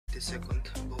second,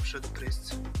 both shadow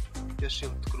priests. Just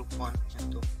shield group 1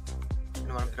 and 2.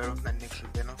 And one prayer of mending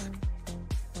should be enough.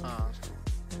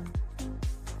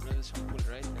 Brothers from pool,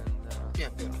 right? And yeah,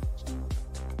 yeah.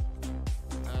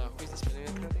 Who is dispelling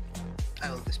necrotic?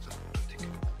 I will dispel necrotic.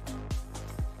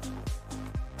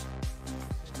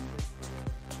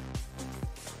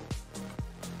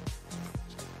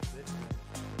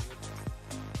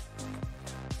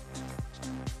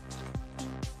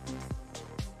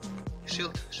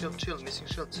 Shield, missing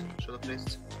shields. Shadow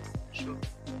priests. Shield.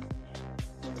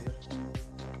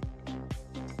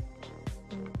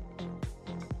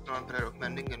 One prayer of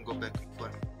mending and go back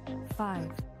for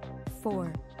 5,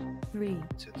 4, 3,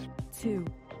 2,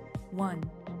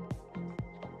 1.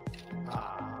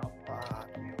 Fuck.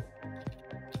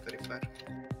 Very fair.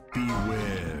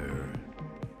 Beware.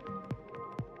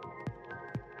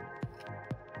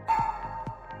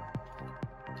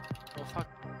 Oh fuck.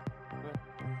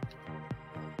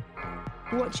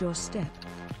 Watch your step.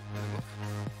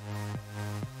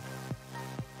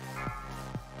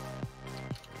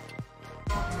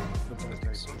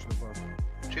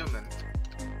 Chill, man.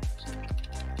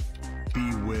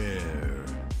 Beware.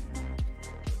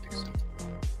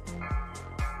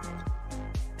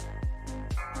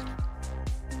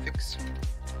 Fix.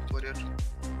 Warrior.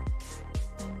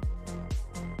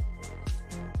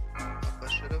 Upper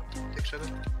shadow. Take shadow.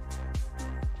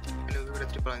 And we will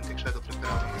triple and take shadow. Prepare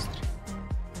our mastery.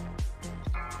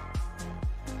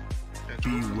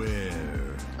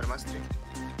 Beware. Our mastery.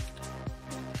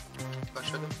 Upper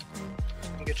shadow.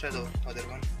 Get shadow. Other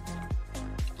one.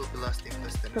 To the last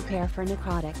infest. Prepare for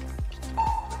necrotic.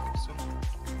 So,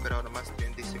 prepare our mastery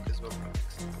and D6 as well.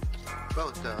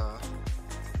 About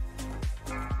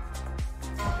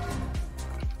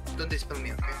don't dispel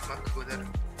me, okay? Mark, go there.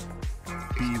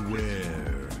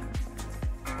 Beware.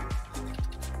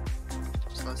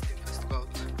 This last infest, go out.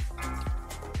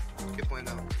 Keep going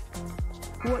out.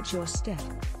 Watch your step.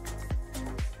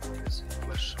 Yes,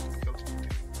 flash. Go.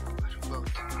 Flash, go out.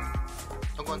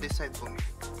 Don't go on this side for me.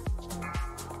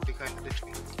 Behind the Lich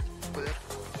King. Go there.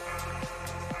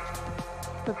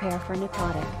 Prepare for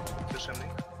necrotic. Rshaman.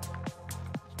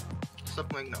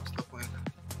 Stop moving now, stop moving.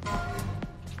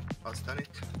 I'll stun it.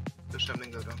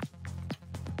 Rshaman, go down.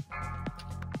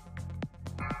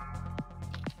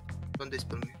 Don't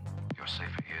dispel me. You're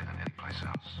safer here than any place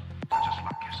else. Just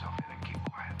lock yourself in and keep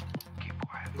quiet. Keep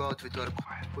quiet. Go out with orb.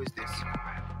 Who is this?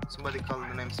 Somebody call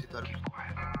the names with orb. Keep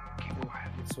quiet. Keep quiet.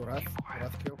 It's Wrath.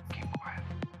 Wrath kill. Keep quiet.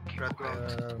 Rat, go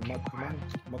out. Mokuman.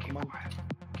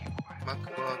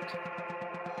 Mac, go out.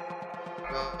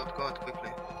 Go out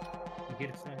quickly.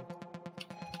 Get side.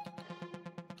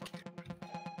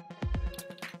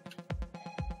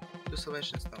 Do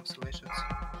salvations now, salvations.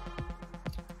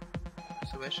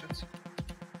 Salvations.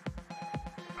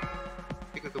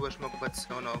 И как будешь мог бать все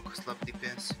равно слаб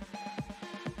DPS.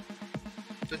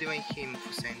 Do divine him,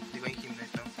 Hussein. Divine him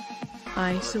right now.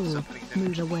 I saw.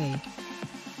 Move away.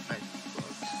 Right, go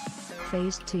out.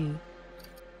 Phase 2.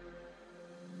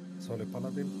 Sorry,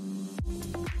 paladin.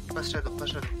 Pass shadow,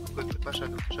 quickly, pass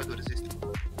shadow, shadow resist.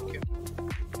 Okay.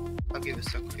 I'll give you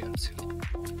some fiance.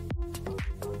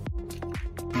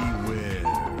 Beware.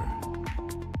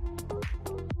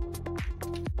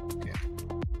 Okay.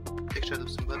 Take shadow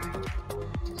somebody.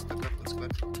 Stack up on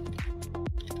squad.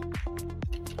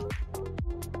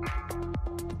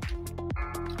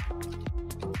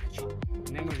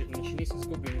 Ne može, znači nisam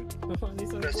izgubio.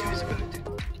 Nisam Press invisibility.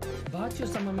 Bacio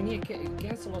sam, a mi nije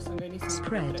cancelo sam ga i nisam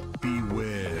Spread.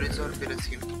 Beware. Resort, res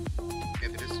him.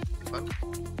 Yeah, res. Fall.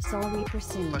 Soul Reaper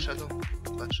soon. Pass shadow.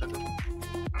 Pass shadow.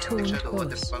 Take Taunt shadow,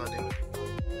 other boss. paladin.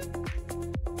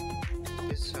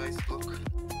 This ice block.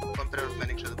 One prayer of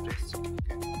manning shadow priests.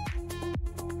 Okay.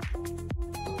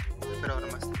 Prepare our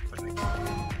master for next.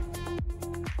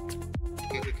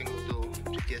 Okay, we can do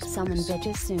GTS. Summon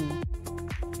bitches soon.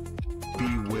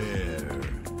 Beware.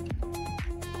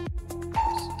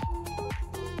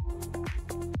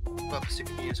 Pop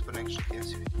 6 minutes for next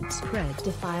GTS. Spread.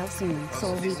 Defile soon.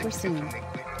 Soul Reaper soon.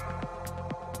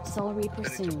 Soul Reaper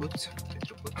Then it soon. reboots.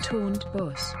 Taunt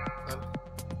boss. Well,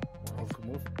 Also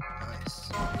move. nice.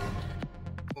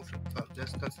 Move from fun.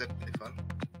 Just don't step really fun.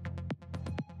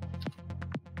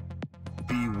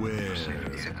 Beware. Safer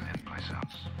here than any place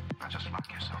else. Now just lock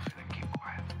yourself in and keep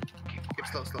quiet. Keep Keep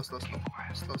quiet. slow. Keep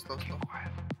quiet. Slow. Keep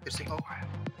quiet. Piercing Keep hole. quiet.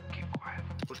 Keep quiet.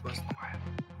 Push bust. Keep quiet.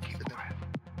 Keep Sit there. quiet.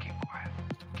 Keep quiet.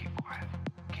 Keep quiet.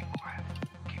 Keep quiet.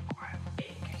 Keep quiet.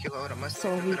 Heal our master.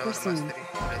 Soul Prepare our Reaper soon. mastery.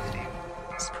 Ready.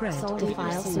 Spread. Soul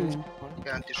Defile soon.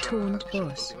 Yeah, anti-shock. Taunt Anti-shock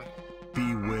boss. will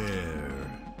divine. Beware.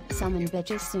 Summon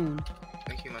bitches soon.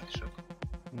 Thank you, anti-shock.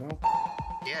 No.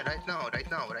 Yeah, right now.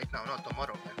 No,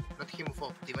 tomorrow, man. Not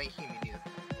hemophobe, divine hemi neither.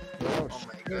 Oh, Oh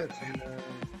my shit, God, and,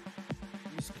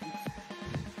 you split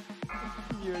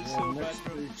You're so bad, next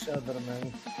bro. to each other,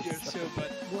 man. You're so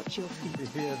bad. Watch your feet.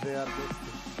 Yeah, they are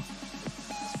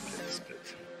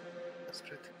desperate.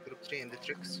 Desperate. Group 3 and the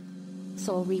tricks.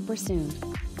 Soul Reaper soon.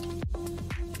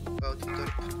 Out in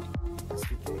torp.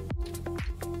 SDK.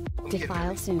 Come Defile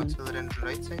here, soon. Concealer on the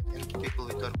right side and people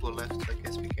with torp go left like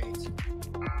SPKs.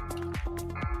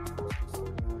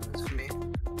 It's me.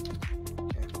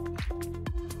 Yeah.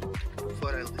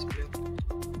 4 I'll display.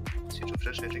 Switch of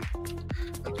fresh edging.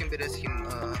 I can beres him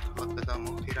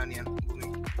Akadamo, Iranian, Bumi.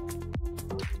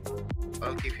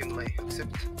 I'll give him like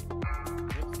accept.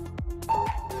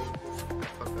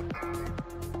 Fuck up.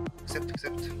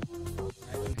 Accept.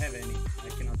 I don't have any. I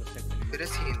cannot accept any.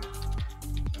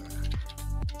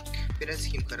 Beres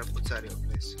him Karaputsari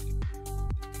place.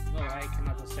 No, I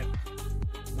cannot accept.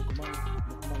 Mukuman,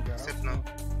 Accept now.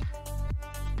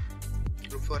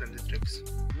 Group 4 and the tricks.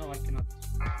 No, I cannot.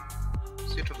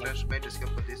 Switch of flash mages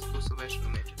help on these 2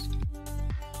 salvation mages.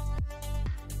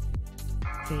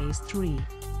 Phase 3.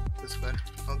 That's fair.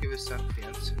 I'll give you some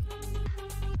fiance.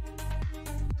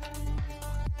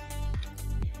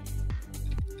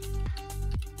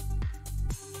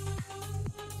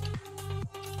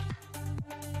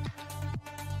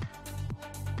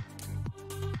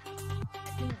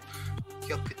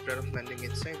 Help with prayer of landing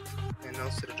inside, and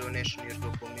also rejuvenation your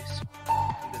group will miss.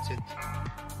 That's it.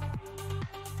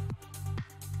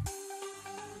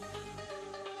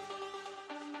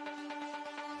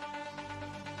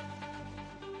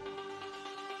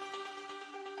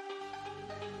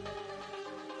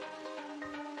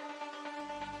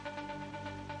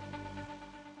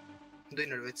 Do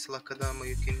innervate Slakadamo,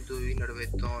 you can do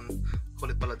innervate on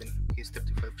Holy Paladin, he's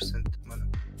 35% mana.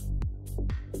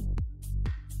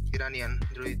 Iranian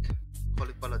Druid,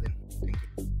 Holy Paladin, thank you.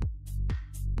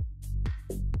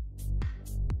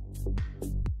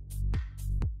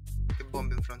 Okay,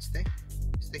 bomb in front, stay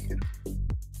here.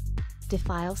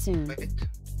 Defile soon. Wait.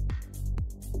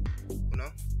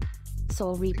 Uno,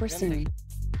 Soul Reaper soon.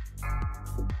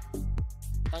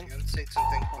 fiance, it's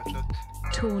something, watch out.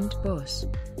 Taunt boss.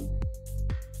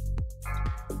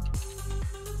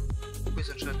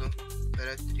 Poison Shadow,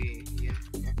 Electri, Ian,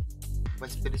 okay. When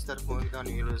spells start going down,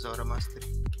 you lose Aura Mastery.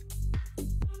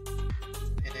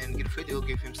 And Gilfred, you'll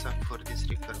give him sack for this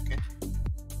Reaper, okay?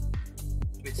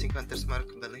 With Sync Hunter's Mark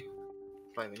Belly.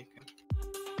 Fly when you can.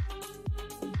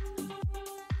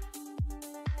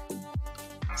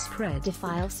 Spread.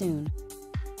 Defile soon.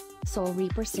 Soul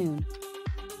Reaper soon.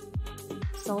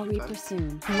 Soul Reaper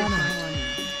soon. One out.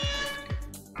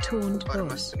 Taunt Aura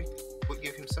boss. Mastery, we'll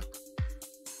give him sack.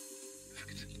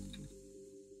 Perfect.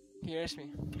 He hears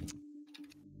me.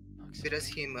 Beres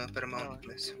him per mount,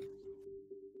 please.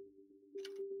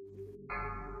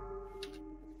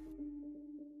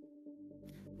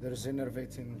 There's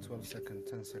innervate in 12 seconds,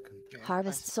 10 seconds. Yeah.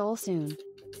 Harvest Soul soon.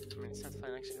 I mean, it's not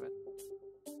fine actually, but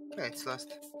Yeah, it's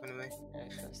last, anyway. yeah,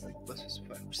 it's fast. Plus is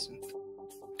 5%.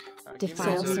 Give me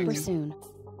Defile Soul Reaper Reaper. soon.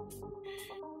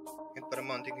 And per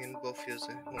mount again, both use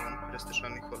one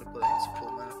Rshaman Holy Paladin, it's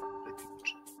full mana, pretty much.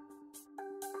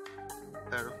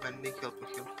 Pair of men, make help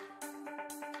with heal.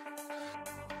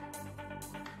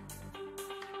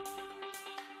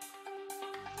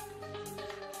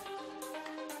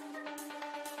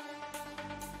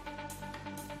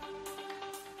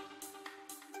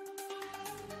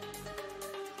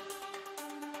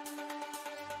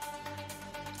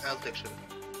 I'll take Shadow.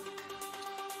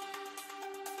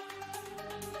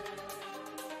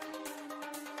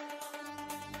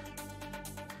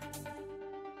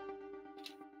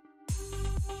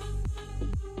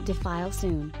 Defile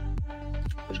soon.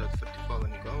 Watch out for the fall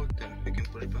when you go out, then you can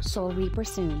pull it pass. Soul Reaper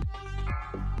soon.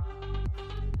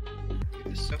 Give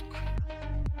it a soak.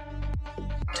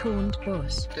 Taunt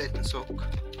boss. Dead and soak.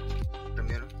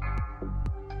 Ramiro.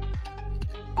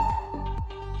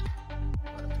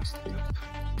 Para stay up.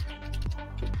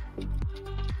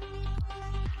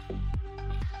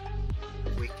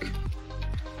 Weak.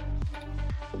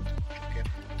 Okay.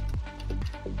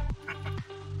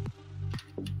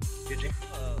 GG.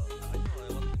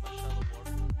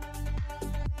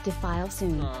 Defile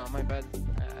soon. My bad.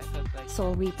 I thought like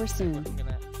Soul Reaper soon. I'm gonna